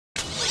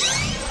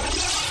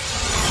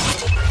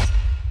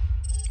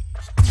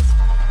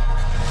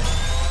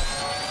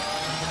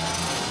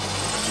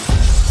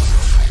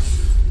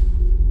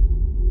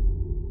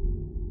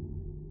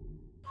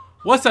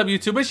What's up,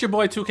 YouTube? It's your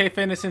boy 2K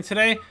Fitness, and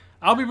today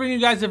I'll be bringing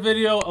you guys a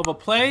video of a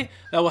play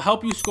that will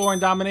help you score in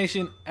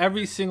Domination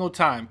every single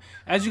time.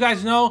 As you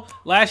guys know,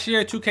 last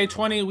year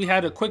 2K20 we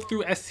had a quick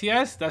through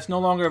STS that's no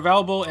longer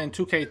available in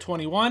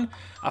 2K21.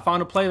 I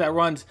found a play that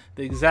runs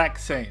the exact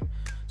same.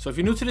 So if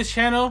you're new to this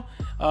channel,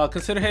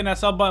 consider hitting that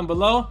sub button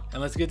below, and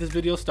let's get this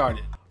video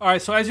started.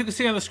 Alright, so as you can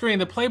see on the screen,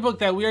 the playbook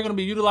that we are going to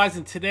be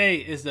utilizing today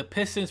is the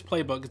Pistons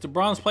playbook. It's a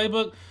bronze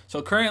playbook,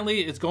 so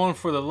currently it's going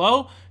for the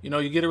low. You know,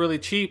 you get it really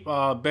cheap,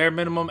 bare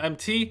minimum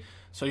MT,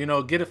 so you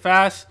know, get it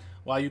fast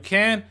while you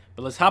can.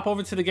 But let's hop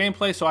over to the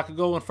gameplay so I can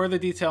go in further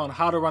detail on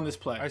how to run this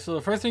play. Alright, so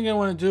the first thing you're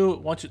going to do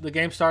once the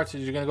game starts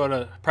is you're going to go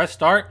to press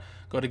start,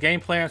 go to game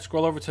plan,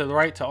 scroll over to the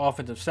right to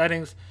offensive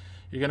settings.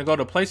 You're going to go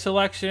to play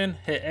selection,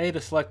 hit A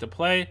to select a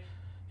play.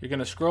 You're going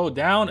to scroll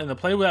down, and the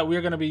play that we're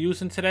going to be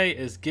using today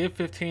is give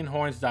 15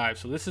 horns dive.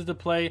 So this is the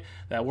play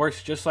that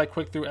works just like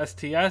quick through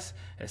STS.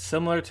 It's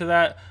similar to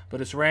that,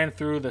 but it's ran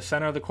through the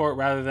center of the court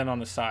rather than on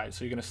the side.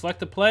 So you're going to select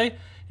the play.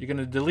 You're going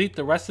to delete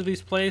the rest of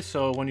these plays.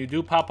 So when you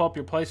do pop up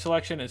your play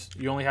selection,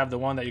 you only have the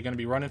one that you're going to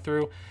be running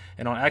through.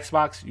 And on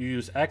Xbox, you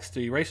use X to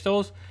erase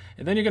those.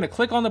 And then you're going to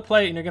click on the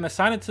play, and you're going to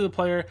assign it to the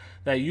player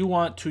that you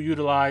want to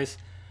utilize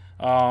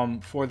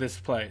for this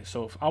play.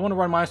 So if I want to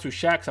run mine through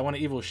Shaq, I want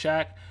to evil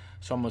Shaq.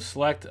 So I'm going to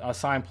select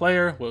assign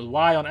player with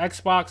Y on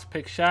Xbox,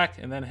 pick Shaq,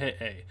 and then hit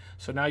A.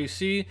 So now you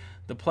see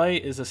the play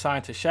is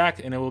assigned to Shaq,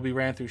 and it will be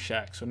ran through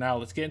Shaq. So now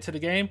let's get into the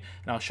game,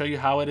 and I'll show you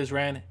how it is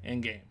ran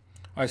in game.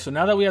 All right, so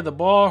now that we have the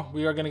ball,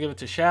 we are going to give it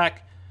to Shaq.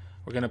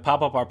 We're going to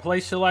pop up our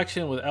play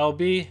selection with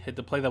LB, hit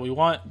the play that we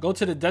want. Go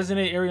to the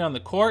designated area on the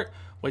court,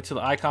 wait till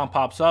the icon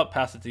pops up,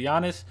 pass it to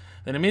Giannis.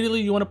 Then immediately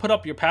you want to put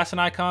up your passing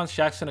icons.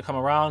 Shaq's going to come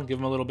around, give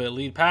him a little bit of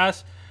lead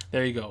pass.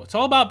 There you go. It's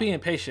all about being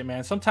patient,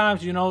 man.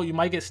 Sometimes, you know, you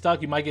might get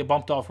stuck. You might get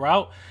bumped off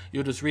route.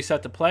 You'll just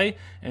reset the play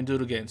and do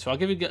it again. So I'll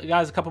give you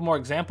guys a couple more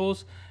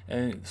examples,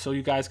 and so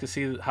you guys can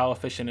see how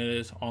efficient it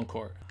is on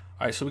court.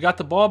 All right, so we got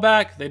the ball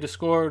back. They just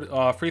scored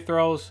free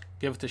throws.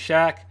 Give it to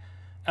Shaq.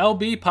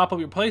 LB, pop up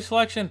your play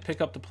selection.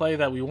 Pick up the play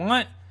that we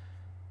want.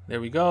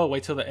 There we go.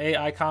 Wait till the A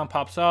icon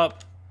pops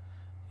up.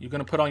 You're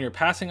going to put on your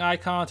passing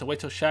icon to wait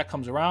till Shaq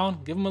comes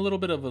around. Give him a little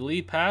bit of a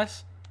lead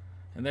pass.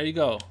 And there you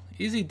go.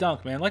 Easy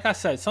dunk, man. Like I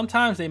said,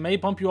 sometimes they may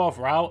bump you off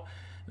route.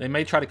 They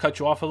may try to cut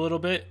you off a little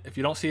bit. If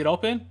you don't see it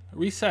open,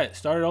 reset,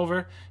 start it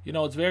over. You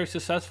know, it's very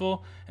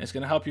successful, and it's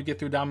going to help you get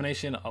through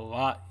Domination a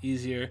lot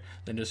easier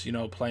than just, you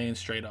know, playing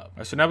straight up. All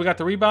right, so now we got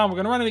the rebound. We're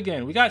going to run it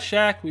again. We got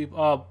Shaq. We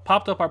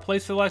popped up our play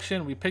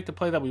selection. We picked the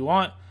play that we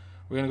want.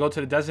 We're going to go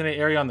to the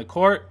designated area on the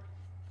court.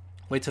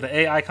 Wait till the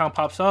A icon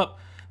pops up.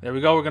 There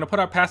we go. We're going to put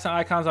our passing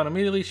icons on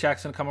immediately.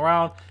 Shaq's going to come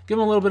around. Give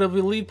him a little bit of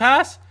a lead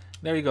pass.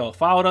 There you go.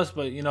 Fouled us,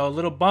 but, you know, a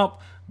little bump.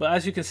 But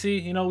as you can see,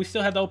 you know, we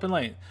still had the open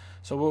lane.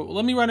 So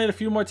let me run it a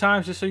few more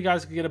times just so you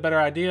guys can get a better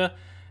idea.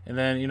 And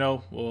then, you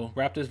know, we'll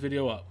wrap this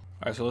video up.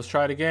 All right, so let's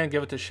try it again.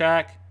 Give it to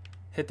Shaq.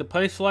 Hit the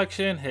play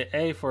selection. Hit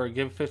A for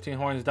give 15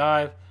 horns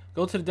dive.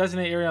 Go to the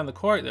designated area on the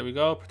court. There we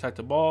go. Protect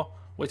the ball.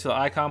 Wait till the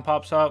icon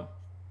pops up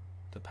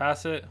to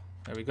pass it.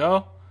 There we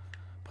go.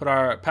 Put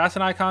our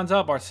passing icons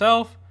up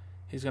ourselves.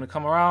 He's going to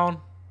come around.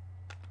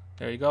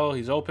 There you go.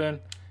 He's open.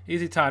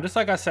 Easy time. Just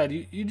like I said,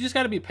 you just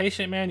got to be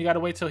patient, man. You got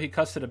to wait till he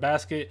cuts to the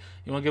basket.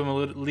 You want to give him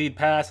a lead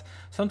pass.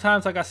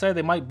 Sometimes, like I said,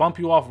 they might bump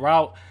you off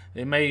route.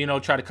 They may, you know,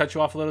 try to cut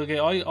you off a little bit.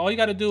 All you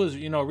got to do is,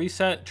 you know,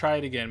 reset, try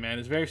it again, man.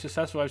 It's very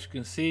successful, as you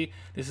can see.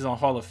 This is on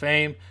Hall of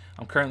Fame.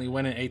 I'm currently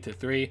winning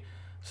 8-3.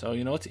 So,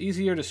 you know, it's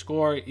easier to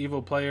score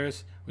evil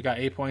players. We got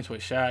 8 points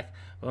with Shaq.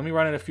 But let me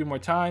run it a few more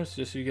times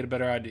just so you get a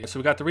better idea. So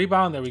we got the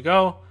rebound. There we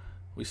go.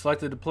 We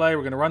selected the play.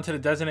 We're going to run to the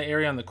designated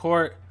area on the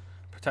court.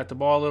 Protect the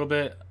ball a little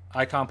bit.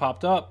 Icon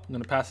popped up. I'm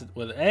going to pass it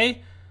with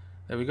A.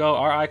 There we go.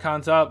 Our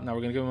icon's up. Now we're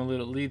going to give him a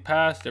little lead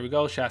pass. There we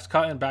go. Shaq's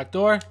cutting. Back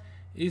door.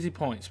 Easy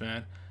points,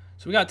 man.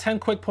 So we got 10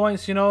 quick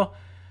points, you know,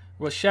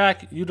 with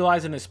Shaq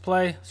utilizing this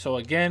play. So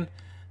again,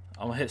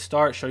 I'm going to hit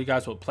start, show you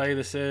guys what play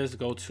this is.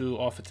 Go to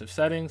offensive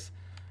settings.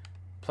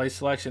 Play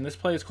selection. This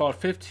play is called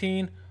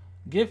 15.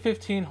 Give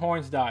 15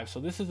 horns dive. So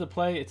this is the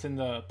play. It's in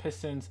the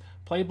Pistons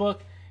playbook.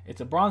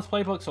 It's a bronze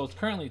playbook, so it's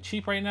currently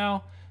cheap right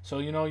now. So,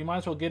 you know, you might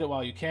as well get it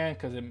while you can,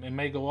 because it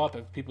may go up.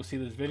 If people see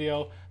this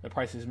video, the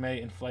prices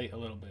may inflate a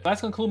little bit. That's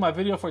going to conclude my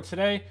video for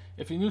today.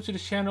 If you're new to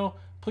this channel,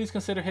 please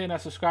consider hitting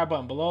that subscribe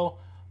button below.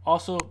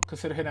 Also,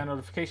 consider hitting that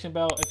notification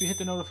bell. If you hit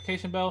the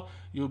notification bell,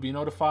 you will be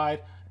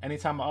notified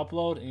anytime I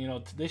upload. And, you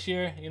know, this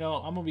year, you know,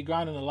 I'm going to be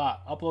grinding a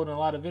lot, uploading a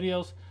lot of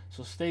videos.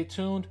 So stay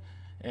tuned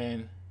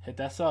and hit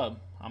that sub.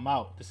 I'm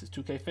out. This is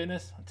 2K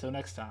Fitness. Until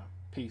next time.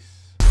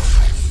 Peace.